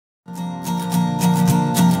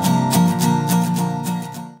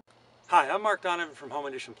Hi, I'm Mark Donovan from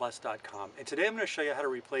HomeEditionPlus.com, and today I'm going to show you how to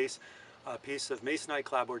replace a piece of masonite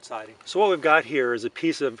clapboard siding. So what we've got here is a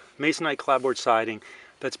piece of masonite clapboard siding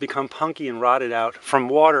that's become punky and rotted out from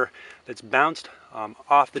water that's bounced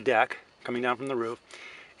off the deck, coming down from the roof,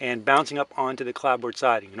 and bouncing up onto the clapboard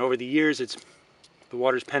siding. And over the years, the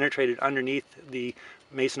water's penetrated underneath the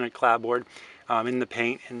masonite clapboard in the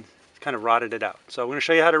paint and kind of rotted it out. So I'm going to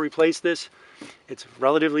show you how to replace this. It's a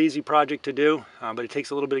relatively easy project to do, but it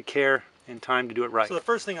takes a little bit of care and time to do it right. So the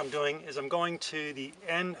first thing I'm doing is I'm going to the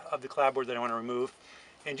end of the clapboard that I want to remove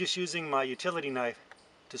and just using my utility knife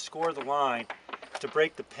to score the line to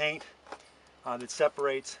break the paint that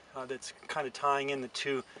separates, that's kind of tying in the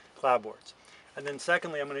two clapboards. And then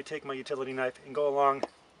secondly, I'm going to take my utility knife and go along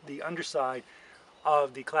the underside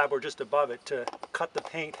of the clapboard just above it to cut the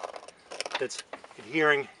paint that's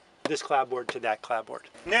adhering this clapboard to that clapboard.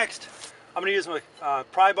 Next, I'm going to use my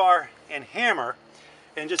pry bar and hammer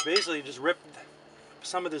and just basically rip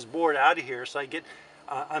some of this board out of here so I get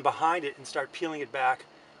on behind it and start peeling it back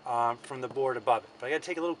from the board above it. But I got to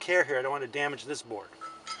take a little care here. I don't want to damage this board.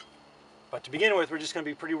 But to begin with, we're just going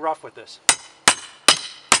to be pretty rough with this.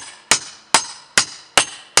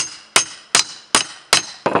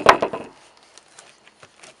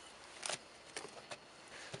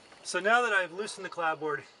 So now that I've loosened the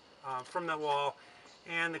clapboard from the wall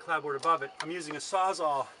and the clapboard above it, I'm using a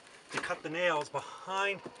Sawzall to cut the nails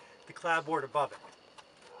behind the clapboard above it.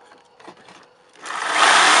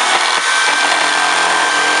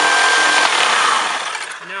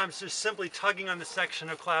 And now I'm just simply tugging on the section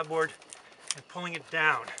of clapboard and pulling it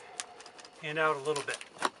down and out a little bit.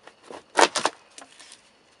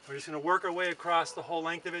 We're just going to work our way across the whole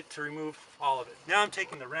length of it to remove all of it. Now I'm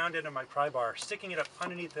taking the round end of my pry bar, sticking it up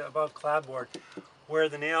underneath the above clapboard where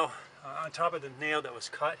the nail, on top of the nail that was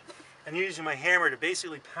cut, and using my hammer to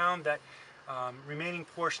basically pound that remaining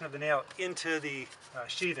portion of the nail into the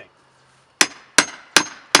sheathing.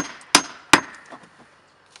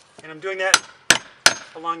 And I'm doing that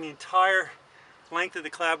along the entire length of the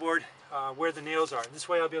clapboard where the nails are. This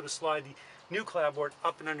way I'll be able to slide the new clapboard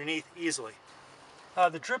up and underneath easily.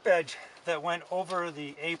 The drip edge that went over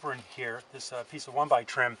the apron here, this piece of 1x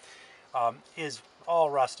trim, is all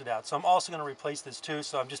rusted out. So I'm also going to replace this too,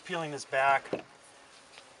 so I'm just peeling this back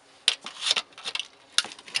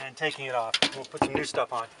and taking it off. We'll put some new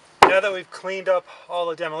stuff on. Now that we've cleaned up all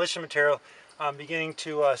the demolition material, I'm beginning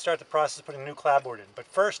to start the process of putting new clapboard in. But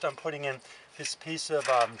first I'm putting in this piece of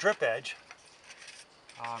drip edge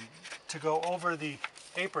to go over the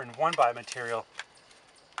apron 1x material.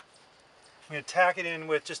 I'm going to tack it in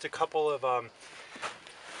with just a couple of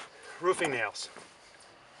roofing nails.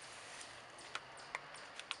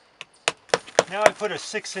 Now I put a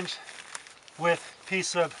 6-inch width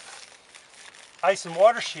piece of ice and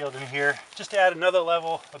water shield in here just to add another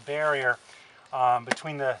level of barrier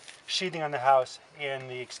between the sheathing on the house and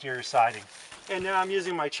the exterior siding. And now I'm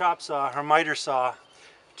using my chop saw or miter saw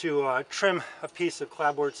to trim a piece of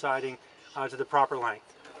clapboard siding to the proper length.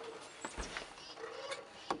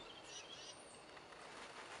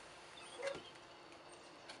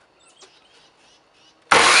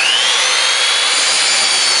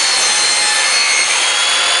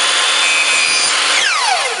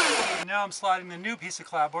 Now I'm sliding the new piece of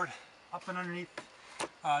clapboard up and underneath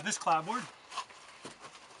this clapboard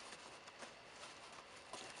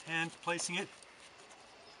and placing it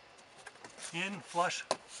in flush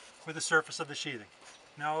with the surface of the sheathing.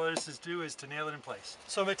 Now all this is to do is to nail it in place.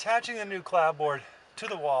 So I'm attaching the new clapboard to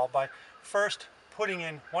the wall by first putting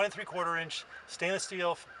in 1 3/4 inch stainless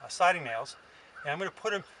steel siding nails, and I'm going to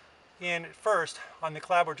put them in first on the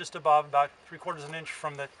clapboard just above, about 3/4 inch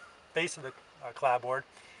from the base of the clapboard.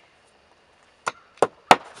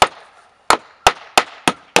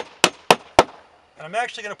 And I'm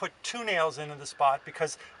actually going to put 2 nails into the spot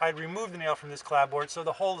because I removed the nail from this clapboard, so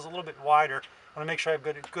the hole is a little bit wider. I want to make sure I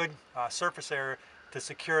have good surface area to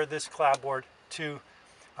secure this clapboard to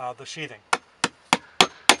the sheathing.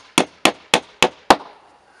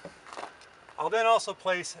 I'll then also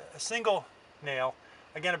place a single nail,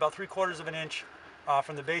 again about 3/4 inch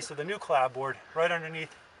from the base of the new clapboard, right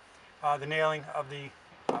underneath the nailing of the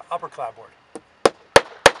upper clapboard.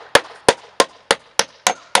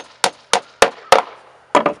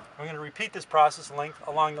 I'm going to repeat this process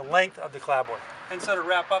along the length of the clapboard. And so to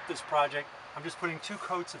wrap up this project, I'm just putting 2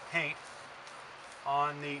 coats of paint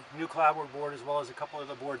on the new clapboard board as well as a couple of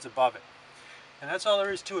the boards above it. And that's all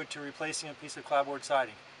there is to it, to replacing a piece of clapboard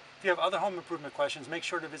siding. If you have other home improvement questions, make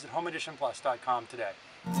sure to visit HomeEditionPlus.com today.